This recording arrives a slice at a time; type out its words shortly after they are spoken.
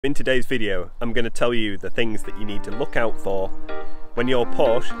In today's video, I'm going to tell you the things that you need to look out for when your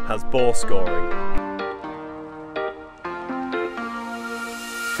Porsche has bore scoring.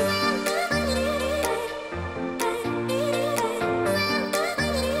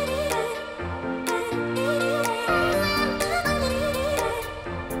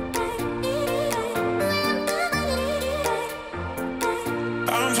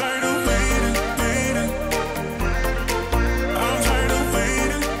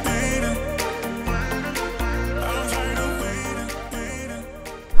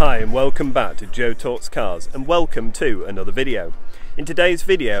 Hi and welcome back to Joe Talks Cars and welcome to another video. In today's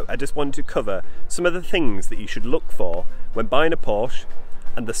video I just wanted to cover some of the things that you should look for when buying a Porsche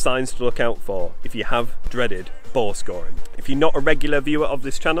and the signs to look out for if you have dreaded bore scoring. If you're not a regular viewer of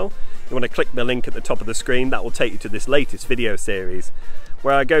this channel, you want to click the link at the top of the screen. That will take you to this latest video series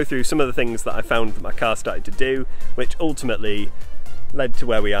where I go through some of the things that I found that my car started to do, which ultimately led to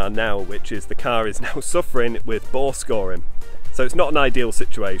where we are now, which is the car is now suffering with bore scoring. So it's not an ideal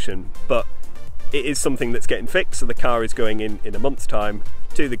situation, but it is something that's getting fixed. So the car is going in a month's time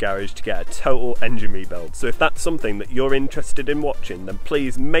to the garage to get a total engine rebuild. So if that's something that you're interested in watching, then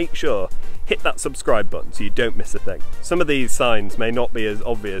please make sure hit that subscribe button so you don't miss a thing. Some of these signs may not be as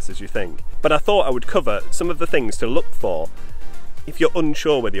obvious as you think, but I thought I would cover some of the things to look for if you're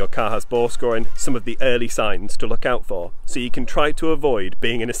unsure whether your car has bore scoring, some of the early signs to look out for, so you can try to avoid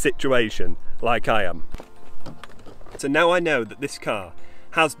being in a situation like I am. So now I know that this car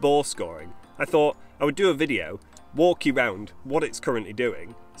has bore scoring, I thought I would do a video, walk you around what it's currently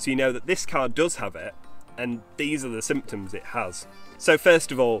doing, so you know that this car does have it, and these are the symptoms it has. So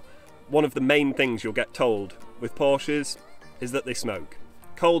first of all, one of the main things you'll get told with Porsches is that they smoke.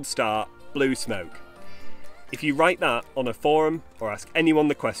 Cold start, blue smoke. If you write that on a forum or ask anyone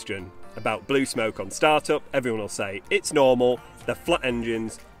the question about blue smoke on startup, everyone will say it's normal, they're flat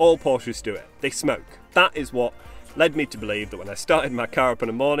engines, all Porsches do it, they smoke. That is what led me to believe that when I started my car up in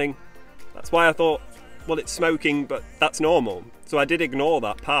the morning, that's why I thought, well, it's smoking, but that's normal. So I did ignore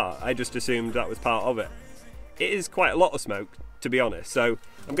that part. I just assumed that was part of it. It is quite a lot of smoke, to be honest. So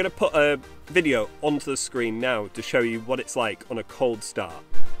I'm going to put a video onto the screen now to show you what it's like on a cold start.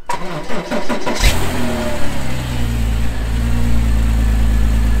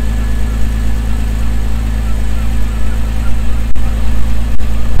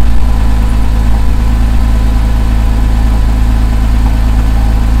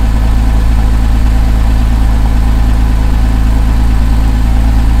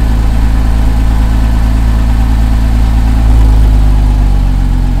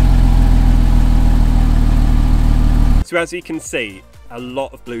 So as you can see, a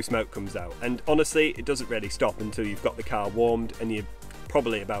lot of blue smoke comes out, and honestly it doesn't really stop until you've got the car warmed and you're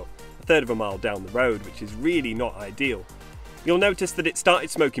probably about a third of a mile down the road, which is really not ideal. You'll notice that it started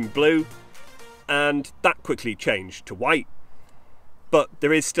smoking blue and that quickly changed to white, but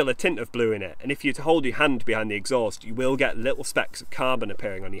there is still a tint of blue in it, and if you hold your hand behind the exhaust you will get little specks of carbon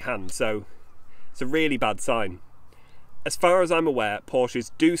appearing on your hand, so it's a really bad sign. As far as I'm aware,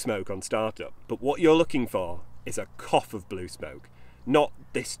 Porsches do smoke on startup, but what you're looking for is a cough of blue smoke, not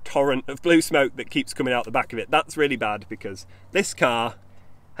this torrent of blue smoke that keeps coming out the back of it. That's really bad because this car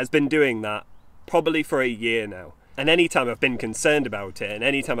has been doing that probably for a year now. And anytime I've been concerned about it and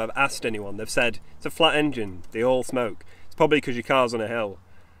anytime I've asked anyone, they've said, it's a flat engine, they all smoke. It's probably because your car's on a hill.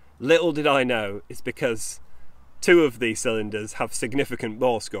 Little did I know it's because two of these cylinders have significant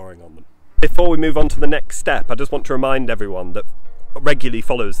bore scoring on them. Before we move on to the next step, I just want to remind everyone that regularly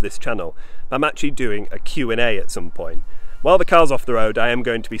follows this channel, I'm actually doing a Q&A at some point. While the car's off the road, I am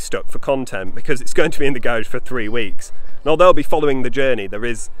going to be stuck for content because it's going to be in the garage for 3 weeks. And although I'll be following the journey, there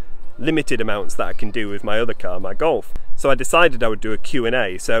is limited amounts that I can do with my other car, my Golf. So I decided I would do a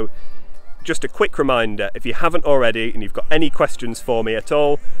Q&A. So just a quick reminder, if you haven't already and you've got any questions for me at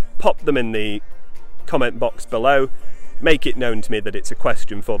all, pop them in the comment box below. Make it known to me that it's a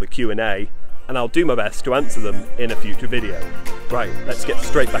question for the Q&A, and I'll do my best to answer them in a future video. Right, let's get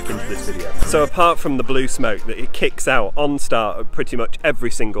straight back into this video. So apart from the blue smoke that it kicks out on start pretty much every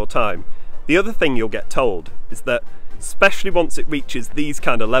single time, the other thing you'll get told is that, especially once it reaches these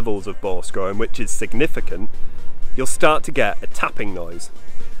kind of levels of bore scoring, which is significant, you'll start to get a tapping noise.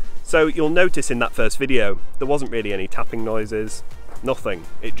 So you'll notice in that first video, there wasn't really any tapping noises, nothing.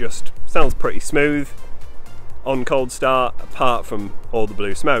 It just sounds pretty smooth on cold start, apart from all the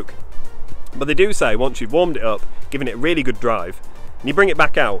blue smoke. But they do say once you've warmed it up, given it a really good drive, and you bring it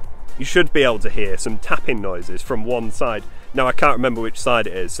back out, you should be able to hear some tapping noises from one side. Now I can't remember which side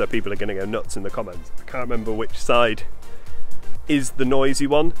it is, so people are going to go nuts in the comments. I can't remember which side is the noisy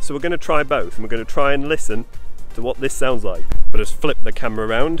one, so we're going to try both, and we're going to try and listen to what this sounds like. But just flip the camera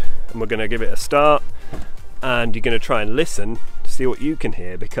around and we're going to give it a start, and you're going to try and listen to see what you can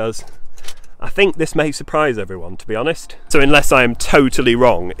hear, because I think this may surprise everyone, to be honest. So unless I am totally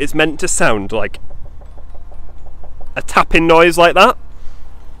wrong, it's meant to sound like a tapping noise like that.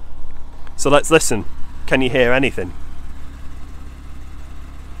 So let's listen. Can you hear anything?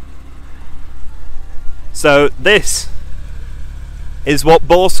 So this is what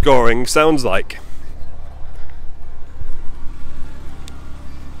bore scoring sounds like.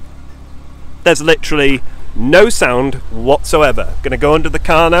 There's literally no sound whatsoever. Gonna go under the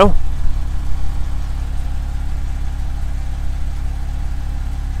car now.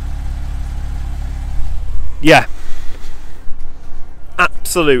 Yeah,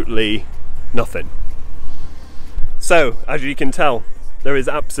 absolutely nothing. So, as you can tell, there is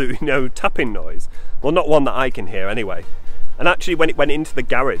absolutely no tapping noise. Well, not one that I can hear anyway. And actually, when it went into the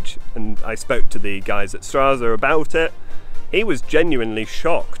garage and I spoke to the guys at Strasser about it, he was genuinely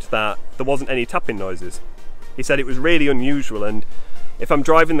shocked that there wasn't any tapping noises. He said it was really unusual, and if I'm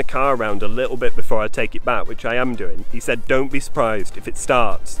driving the car around a little bit before I take it back, which I am doing, he said don't be surprised if it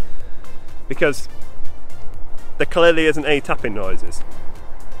starts, because there clearly isn't any tapping noises.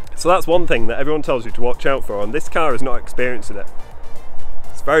 So that's one thing that everyone tells you to watch out for, and this car is not experiencing it.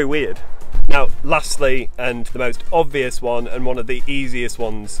 It's very weird. Now, lastly, and the most obvious one, and one of the easiest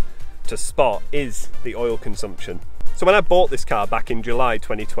ones to spot, is the oil consumption. So when I bought this car back in July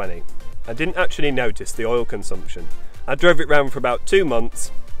 2020, I didn't actually notice the oil consumption. I drove it around for about 2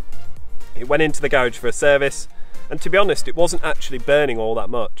 months. It went into the garage for a service, and to be honest, it wasn't actually burning all that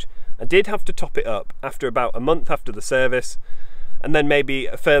much. I did have to top it up after about a month after the service, and then maybe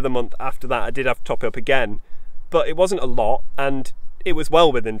a further month after that I did have to top it up again, but it wasn't a lot, and it was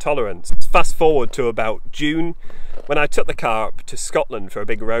well within tolerance. Fast forward to about June, when I took the car up to Scotland for a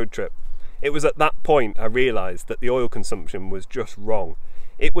big road trip. It was at that point I realised that the oil consumption was just wrong.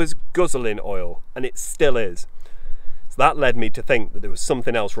 It was guzzling oil, and it still is. So that led me to think that there was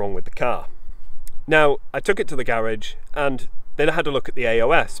something else wrong with the car. Now, I took it to the garage, and then I had a look at the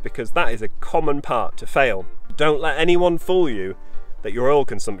AOS, because that is a common part to fail. Don't let anyone fool you that your oil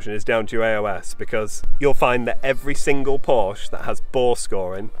consumption is down to your AOS, because you'll find that every single Porsche that has bore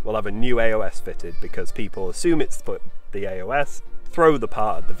scoring will have a new AOS fitted, because people assume it's put the AOS, throw the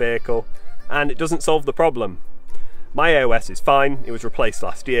part at the vehicle, and it doesn't solve the problem. My AOS is fine, it was replaced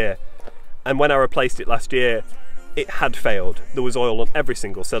last year, and when I replaced it last year, it had failed. There was oil on every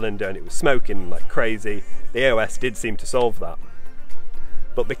single cylinder and it was smoking like crazy. The AOS did seem to solve that.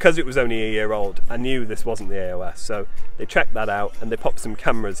 But because it was only a year old, I knew this wasn't the AOS, so they checked that out and they popped some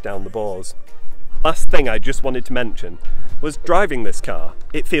cameras down the bores. Last thing I just wanted to mention was driving this car.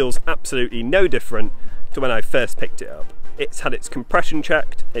 It feels absolutely no different to when I first picked it up. It's had its compression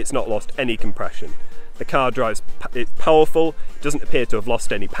checked, it's not lost any compression. The car drives, it's powerful, it doesn't appear to have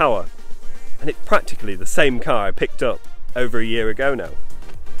lost any power. And it's practically the same car I picked up over a year ago now.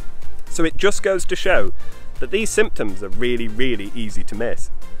 So it just goes to show that these symptoms are really, really easy to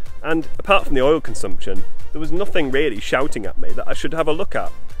miss. And apart from the oil consumption, there was nothing really shouting at me that I should have a look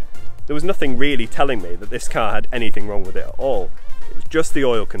at. There was nothing really telling me that this car had anything wrong with it at all. It was just the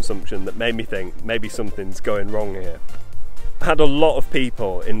oil consumption that made me think maybe something's going wrong here. I had a lot of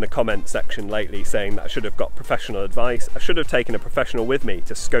people in the comment section lately saying that I should have got professional advice. I should have taken a professional with me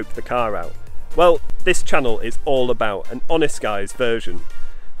to scope the car out. Well, this channel is all about an honest guy's version.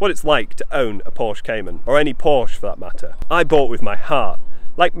 What it's like to own a Porsche Cayman, or any Porsche for that matter. I bought with my heart,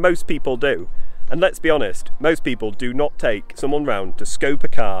 like most people do. And let's be honest, most people do not take someone round to scope a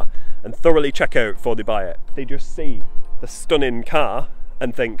car and thoroughly check out before they buy it. They just see the stunning car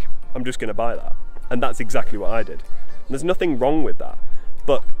and think, I'm just going to buy that. And that's exactly what I did. And there's nothing wrong with that,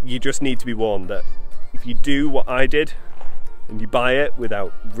 but you just need to be warned that if you do what I did and you buy it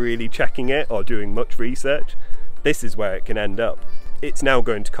without really checking it or doing much research, this is where it can end up. It's now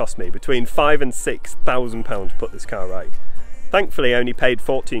going to cost me between £5,000 and £6,000 to put this car right. Thankfully I only paid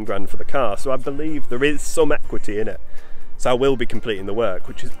 14 grand for the car, so I believe there is some equity in it. So I will be completing the work,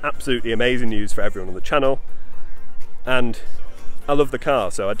 which is absolutely amazing news for everyone on the channel. And I love the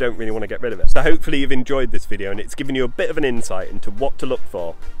car, so I don't really want to get rid of it. So hopefully you've enjoyed this video and it's given you a bit of an insight into what to look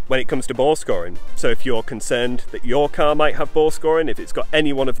for when it comes to bore scoring. So if you're concerned that your car might have bore scoring, if it's got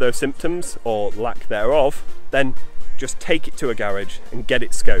any one of those symptoms or lack thereof, then just take it to a garage and get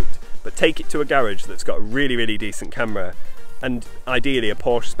it scoped. But take it to a garage that's got a really, really decent camera, and ideally a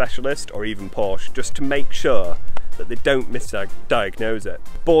Porsche specialist or even Porsche, just to make sure that they don't misdiagnose it.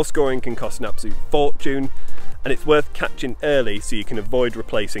 Bore scoring can cost an absolute fortune, and it's worth catching early so you can avoid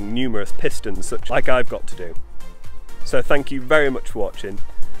replacing numerous pistons such like I've got to do. So thank you very much for watching,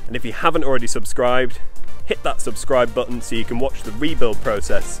 and if you haven't already subscribed, hit that subscribe button so you can watch the rebuild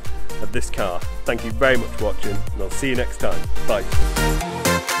process of this car. Thank you very much for watching, and I'll see you next time. Bye.